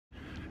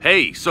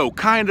Hey, so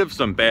kind of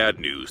some bad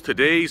news.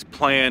 Today's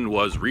plan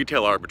was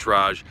retail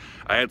arbitrage.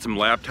 I had some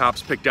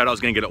laptops picked out I was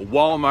gonna get at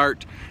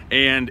Walmart,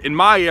 and in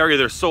my area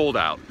they're sold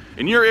out.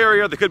 In your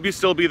area they could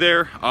still be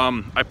there.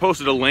 I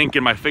posted a link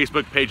in my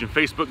Facebook page and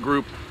Facebook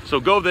group,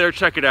 so go there,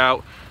 check it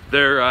out.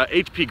 They're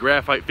HP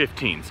Graphite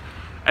 15s.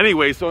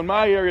 Anyway, so in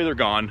my area they're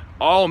gone.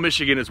 All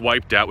Michigan is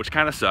wiped out, which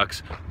kind of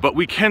sucks, but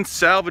we can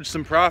salvage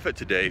some profit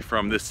today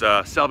from this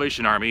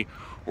Salvation Army.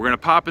 We're gonna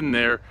pop in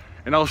there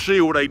and I'll show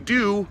you what I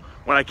do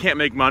when I can't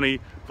make money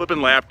flipping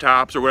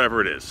laptops or whatever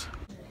it is.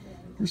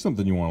 Here's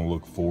something you want to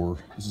look for.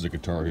 This is a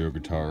Guitar Hero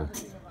guitar.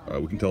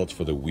 We can tell it's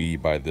for the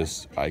Wii by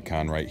this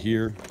icon right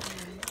here.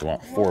 I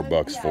want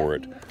 $4 for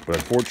it, but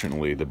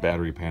unfortunately the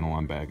battery panel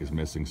on back is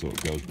missing, so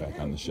it goes back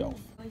on the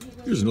shelf.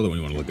 Here's another one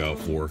you want to look out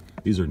for.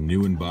 These are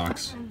new in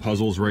box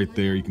puzzles right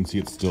there. You can see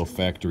it's still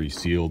factory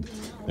sealed.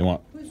 They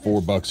want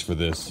 $4 for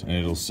this, and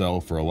it'll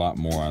sell for a lot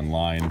more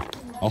online.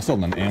 I'll sell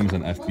it on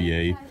Amazon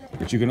FBA,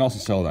 but you can also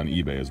sell it on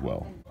eBay as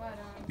well.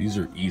 These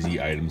are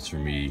easy items for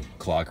me,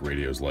 clock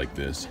radios like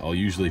this. I'll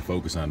usually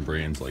focus on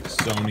brands like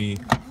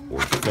Sony or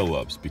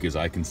Philips because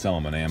I can sell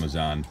them on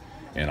Amazon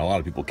and a lot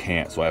of people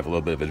can't, so I have a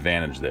little bit of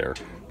advantage there.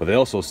 But they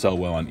also sell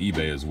well on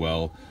eBay as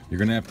well. You're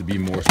gonna have to be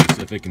more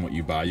specific in what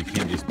you buy. You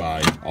can't just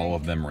buy all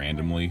of them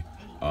randomly.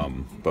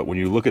 But when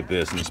you look at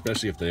this, and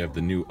especially if they have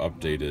the new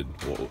updated,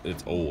 well,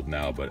 it's old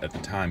now, but at the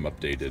time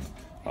updated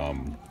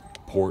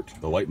port,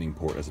 the lightning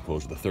port as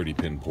opposed to the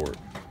 30-pin port,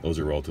 those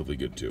are relatively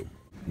good too.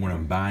 When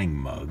I'm buying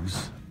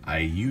mugs, I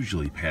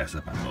usually pass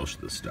up on most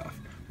of the stuff,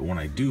 but when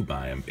I do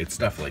buy them, it's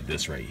stuff like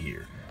this right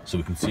here. So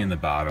we can see in the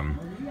bottom,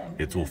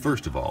 well,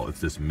 first of all, it's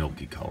this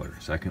milky color.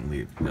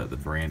 Secondly, the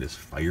brand is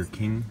Fire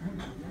King,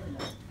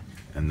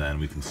 and then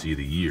we can see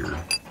the year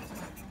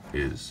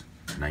is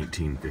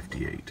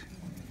 1958.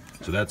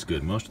 So that's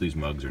good. Most of these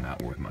mugs are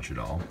not worth much at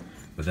all.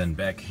 But then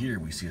back here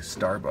we see a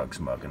Starbucks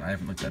mug, and I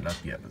haven't looked that up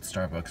yet, but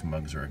Starbucks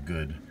mugs are a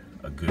good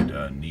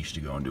niche to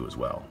go into as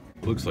well.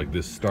 Looks like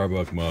this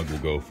Starbucks mug will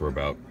go for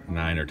about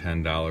 $9 or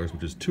 $10,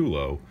 which is too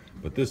low,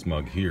 but this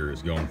mug here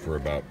is going for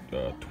about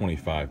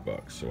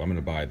 $25. So I'm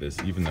gonna buy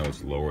this, even though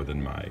it's lower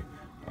than my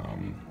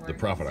the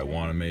profit I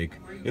want to make.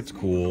 It's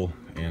cool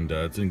and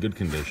it's in good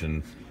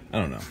condition. I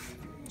don't know.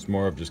 It's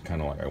more of just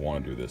kind of like I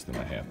want to do this than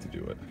I have to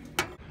do it.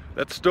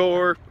 That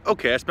store,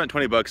 okay, I spent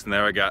 20 bucks in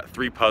there. I got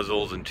 3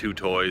 puzzles and 2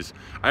 toys.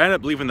 I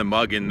ended up leaving the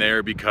mug in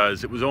there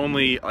because it was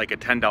only like a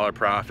 $10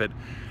 profit.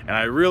 And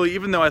I really,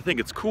 even though I think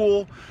it's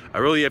cool, I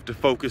really have to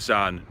focus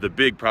on the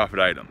big profit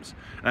items.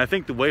 And I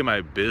think the way my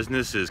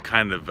business is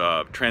kind of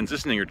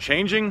transitioning or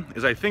changing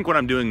is I think what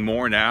I'm doing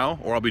more now,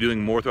 or I'll be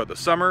doing more throughout the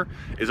summer,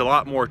 is a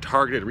lot more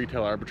targeted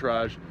retail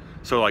arbitrage.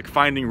 So like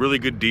finding really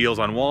good deals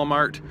on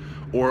Walmart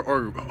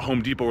or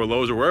Home Depot or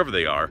Lowe's or wherever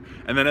they are.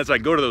 And then as I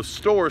go to those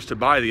stores to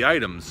buy the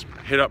items,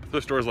 hit up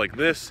the stores like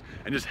this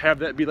and just have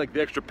that be like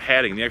the extra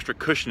padding, the extra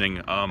cushioning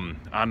on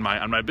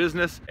my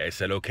business. I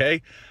said,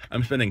 okay,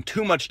 I'm spending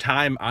too much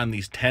time on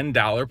these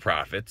 $10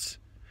 profits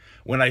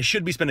when I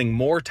should be spending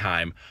more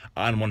time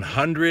on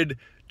 $100,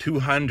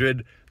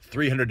 $200,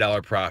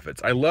 $300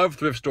 profits. I love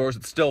thrift stores.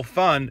 It's still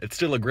fun. It's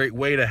still a great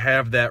way to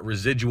have that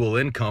residual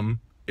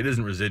income. It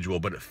isn't residual,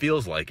 but it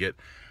feels like it.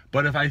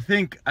 But if I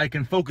think I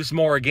can focus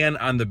more again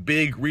on the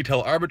big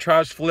retail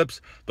arbitrage flips,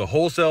 the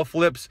wholesale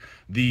flips,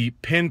 the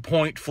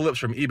pinpoint flips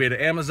from eBay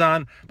to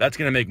Amazon, that's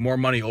gonna make more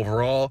money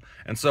overall.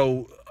 And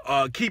so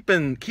keep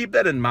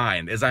that in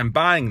mind as I'm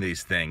buying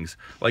these things,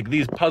 like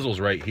these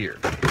puzzles right here.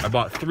 I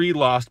bought 3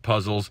 lost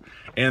puzzles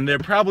and they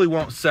probably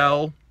won't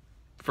sell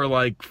for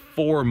like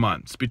 4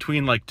 months,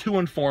 between like 2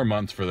 and 4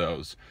 months for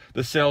those.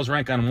 The sales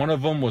rank on one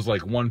of them was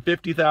like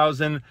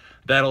 150,000.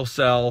 That'll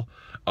sell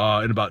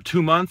in about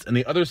 2 months, and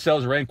the other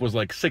sales rank was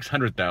like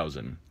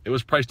 600,000. It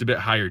was priced a bit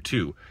higher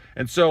too.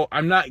 And so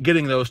I'm not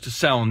getting those to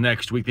sell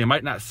next week. They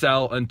might not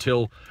sell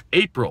until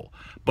April.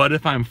 But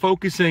if I'm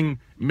focusing,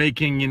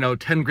 making,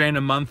 10 grand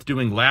a month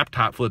doing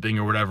laptop flipping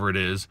or whatever it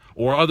is,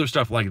 or other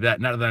stuff like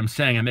that, not that I'm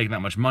saying I'm making that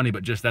much money,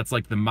 but just that's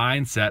like the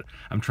mindset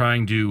I'm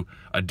trying to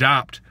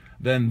adopt,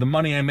 then the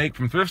money I make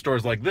from thrift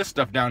stores like this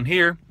stuff down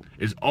here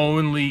is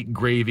only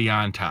gravy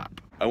on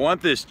top. I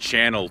want this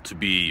channel to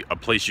be a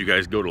place you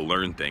guys go to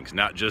learn things,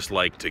 not just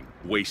like to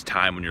waste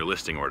time when you're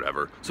listing or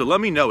whatever. So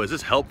let me know, is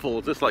this helpful?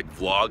 Is this like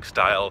vlog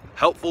style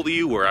helpful to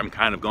you, where I'm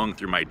kind of going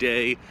through my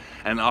day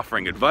and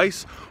offering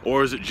advice?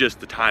 Or is it just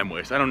the time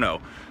waste? I don't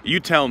know. You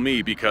tell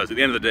me, because at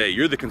the end of the day,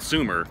 you're the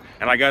consumer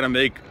and I gotta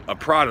make a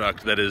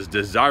product that is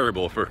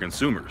desirable for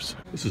consumers.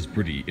 This is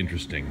pretty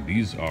interesting.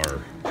 These are,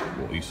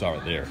 well, you saw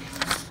it there,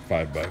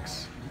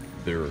 $5.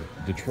 They're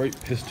Detroit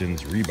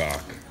Pistons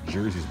Reebok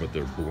jerseys, but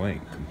they're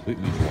blank,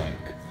 completely blank.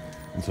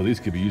 And so these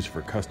could be used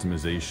for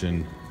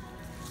customization.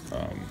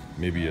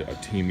 Maybe a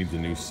team needs a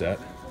new set.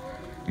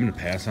 I'm gonna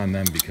pass on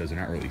them because they're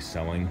not really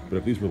selling. But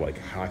if these were like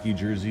hockey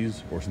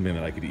jerseys or something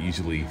that I could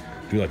easily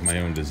do like my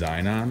own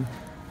design on,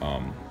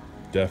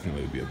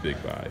 definitely would be a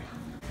big buy.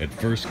 At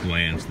first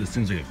glance, this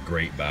seems like a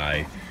great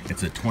buy.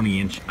 It's a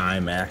 20-inch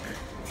iMac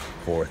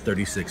for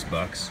 36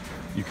 bucks.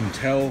 You can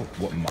tell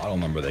what model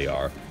number they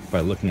are by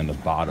looking on the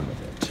bottom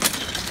of it.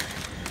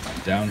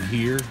 Down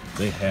here,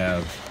 they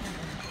have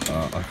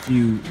a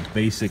few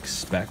basic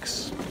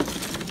specs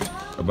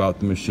about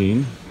the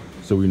machine.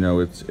 So we know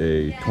it's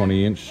a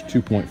 20-inch,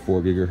 2.4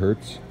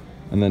 gigahertz.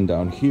 And then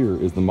down here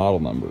is the model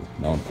number.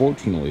 Now,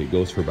 unfortunately, it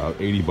goes for about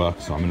 80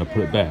 bucks, so I'm gonna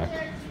put it back,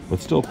 but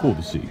still cool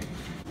to see.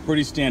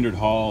 Pretty standard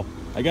haul.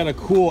 I got a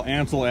cool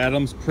Ansel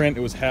Adams print.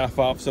 It was half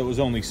off, so it was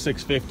only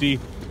 $6.50.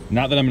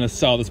 Not that I'm gonna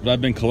sell this, but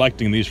I've been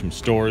collecting these from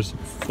stores.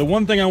 The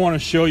one thing I wanna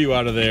show you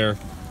out of there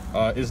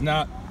is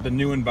not the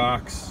new in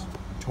box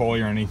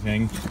toy or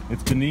anything.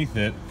 It's beneath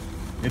it.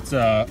 It's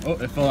oh,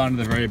 it fell onto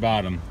the very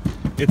bottom.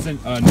 It's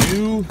a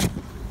new,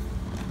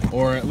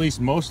 or at least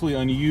mostly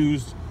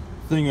unused,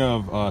 thing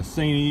of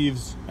St.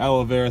 Ives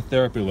aloe vera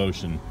therapy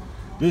lotion.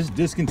 This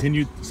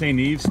discontinued St.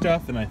 Ives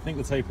stuff, and I think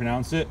that's how you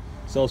pronounce it,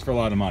 sells for a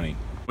lot of money.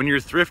 When you're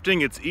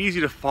thrifting, it's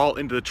easy to fall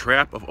into the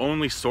trap of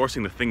only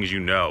sourcing the things you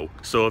know.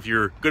 So if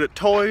you're good at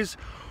toys,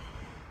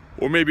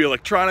 or maybe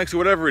electronics or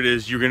whatever it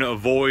is, you're gonna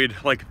avoid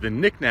like the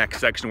knickknack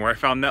section where I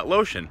found that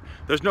lotion.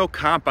 There's no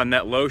comp on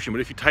that lotion, but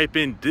if you type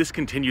in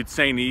discontinued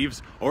St.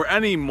 Ives or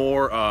any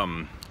more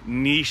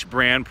niche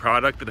brand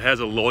product that has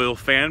a loyal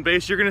fan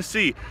base, you're gonna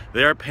see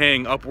they are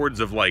paying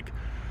upwards of, like,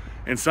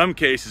 in some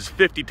cases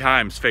 50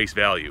 times face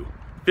value.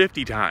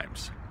 50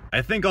 times.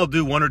 I think I'll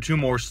do 1 or 2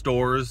 more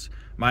stores.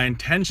 My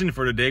intention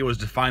for today was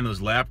to find those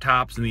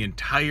laptops, and the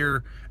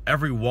entire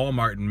every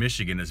Walmart in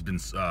Michigan has been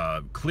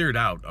cleared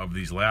out of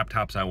these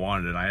laptops I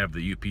wanted, and I have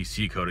the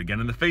UPC code again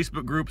in the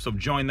Facebook group, so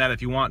join that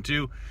if you want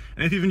to.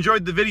 And if you've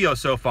enjoyed the video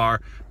so far,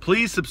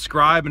 please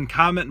subscribe and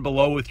comment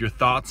below with your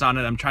thoughts on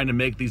it. I'm trying to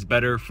make these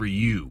better for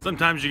you.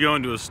 Sometimes you go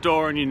into a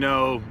store and you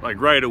know, like,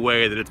 right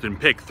away that it's been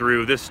picked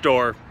through. This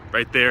store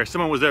right there,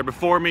 someone was there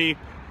before me,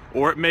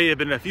 or it may have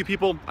been a few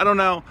people, I don't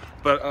know,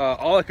 but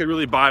all I could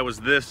really buy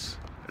was this.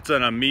 It's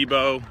an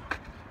Amiibo,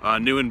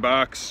 new in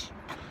box,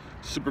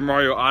 Super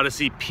Mario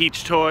Odyssey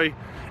Peach toy,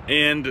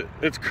 and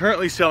it's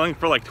currently selling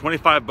for like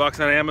 25 bucks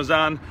on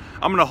Amazon.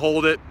 I'm gonna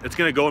hold it. It's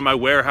gonna go in my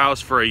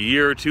warehouse for a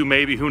year or two,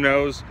 maybe, who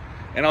knows,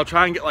 and I'll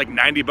try and get like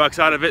 90 bucks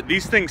out of it.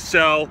 These things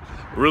sell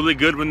really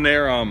good when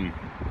they're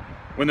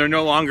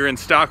no longer in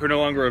stock or no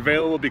longer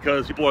available,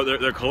 because people are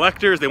they're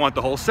collectors, they want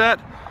the whole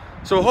set.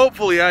 So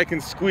hopefully I can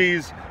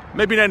squeeze,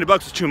 maybe 90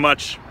 bucks is too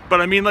much,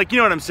 but I mean, like, you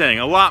know what I'm saying,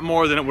 a lot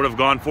more than it would have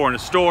gone for in a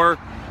store.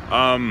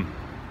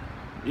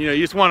 You know,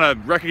 you just want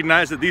to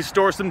recognize that these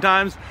stores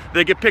sometimes,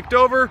 they get picked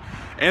over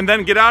and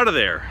then get out of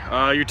there.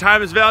 Your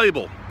time is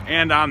valuable.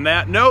 And on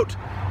that note,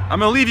 I'm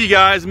gonna leave you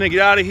guys. I'm gonna get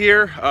out of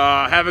here.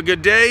 Have a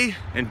good day,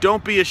 and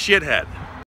don't be a shithead.